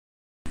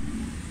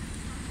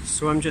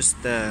So I'm just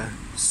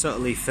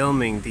subtly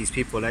filming these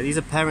people. Like, these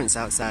are parents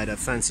outside a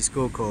fancy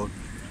school called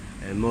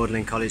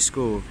Magdalen College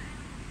School,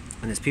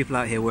 and there's people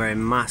out here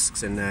wearing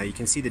masks, and you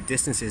can see the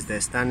distances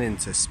they're standing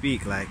to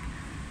speak. Like,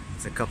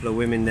 there's a couple of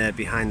women there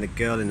behind the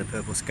girl in the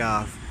purple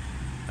scarf,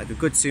 like a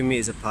good 2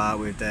 meters apart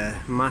with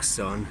their masks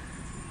on,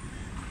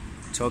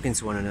 talking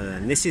to one another.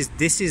 And this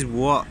is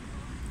what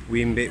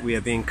we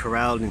are being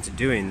corralled into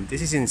doing.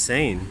 This is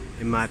insane,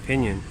 in my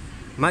opinion.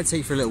 I might take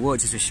you for a little walk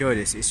just to show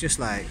this. It's just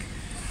like,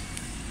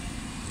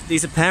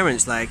 these are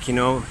parents, like, you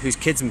know, whose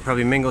kids have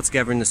probably mingled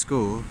together in the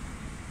school,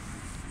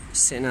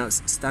 sitting out,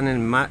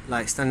 standing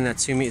there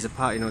 2 meters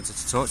apart, you know,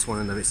 to talk to one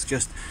another. It's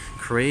just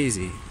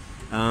crazy.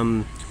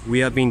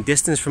 We are being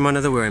distanced from one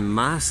another, wearing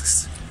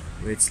masks.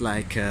 It's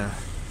like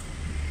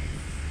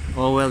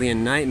Orwellian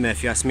nightmare,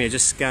 if you ask me. I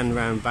just scanned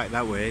around back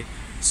that way,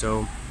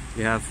 so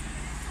you have,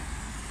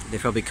 they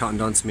probably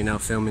cottoned on to me now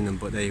filming them,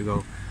 but there you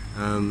go.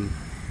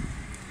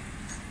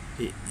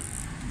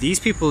 These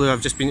people who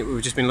we've just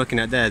been looking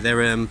at there,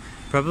 they're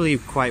probably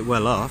quite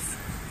well off,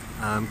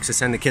 because they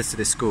send the kids to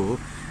this school,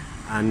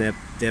 and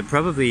they're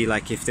probably,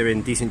 like, if they're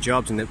in decent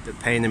jobs and they're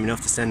paying them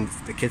enough to send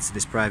the kids to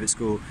this private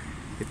school,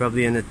 they're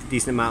probably in a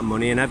decent amount of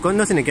money. And I've got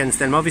nothing against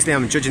them. Obviously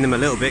I'm judging them a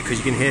little bit because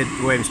you can hear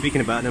the way I'm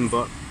speaking about them,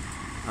 but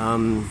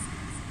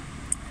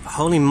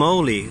holy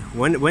moly,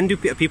 when are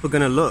people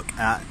going to look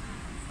at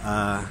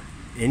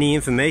any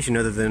information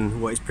other than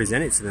what is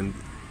presented to them?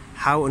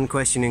 How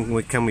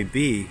unquestioning can we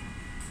be?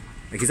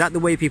 Like, is that the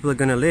way people are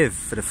going to live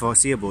for the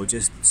foreseeable?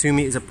 Just 2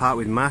 meters apart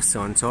with masks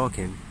on,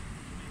 talking?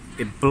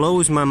 It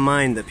blows my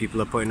mind that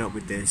people are putting up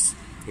with this.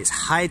 It's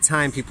high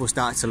time people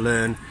start to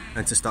learn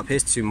and to stop.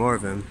 Here's 2 more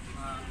of them.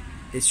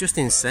 It's just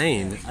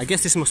insane. I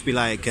guess this must be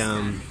like,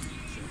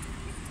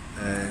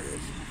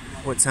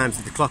 what time?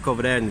 The clock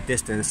over there in the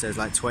distance says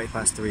like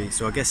 3:20.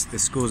 So I guess the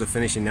schools are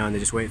finishing now and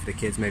they're just waiting for the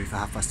kids, maybe for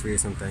 3:30 or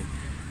something.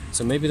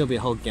 So maybe there'll be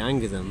a whole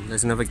gang of them.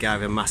 There's another guy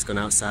with a mask on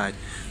outside.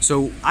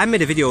 So I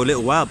made a video a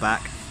little while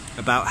back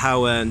about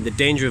how the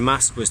danger of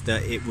masks was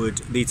that it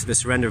would lead to the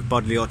surrender of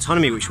bodily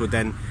autonomy, which would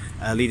then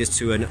lead us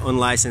to an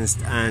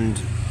unlicensed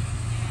and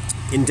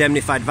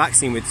indemnified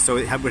vaccine, so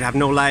it would have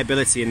no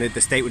liability, and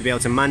the state would be able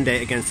to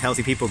mandate against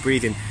healthy people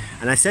breathing.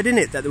 And I said in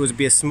it that there would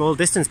be a small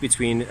distance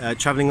between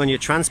travelling on your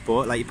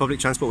transport, like your public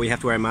transport where you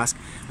have to wear a mask,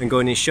 and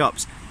going in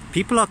shops.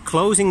 People are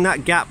closing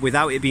that gap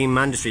without it being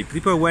mandatory.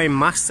 People are wearing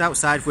masks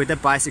outside with their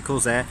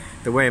bicycles there.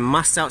 They're wearing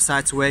masks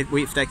outside to wait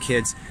for their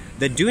kids.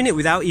 They're doing it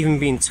without even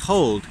being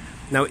told.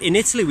 Now, in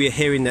Italy, we are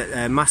hearing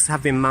that masks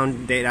have been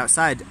mandated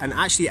outside, and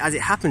actually, as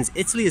it happens,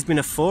 Italy has been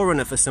a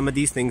forerunner for some of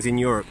these things in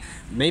Europe.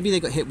 Maybe they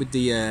got hit with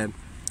the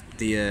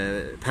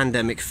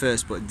pandemic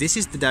first, but this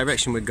is the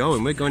direction we're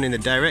going. We're going in the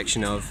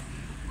direction of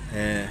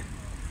a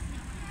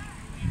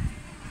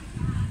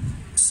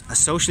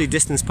socially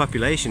distanced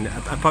population,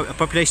 a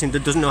population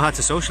that doesn't know how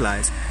to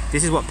socialise.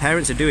 This is what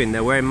parents are doing.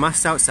 They're wearing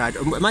masks outside.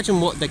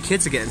 Imagine what their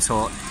kids are getting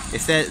taught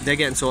if they're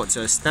getting taught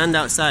to stand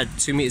outside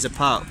 2 meters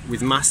apart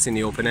with masks in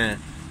the open air.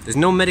 There's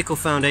no medical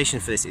foundation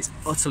for this. It's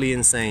utterly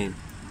insane.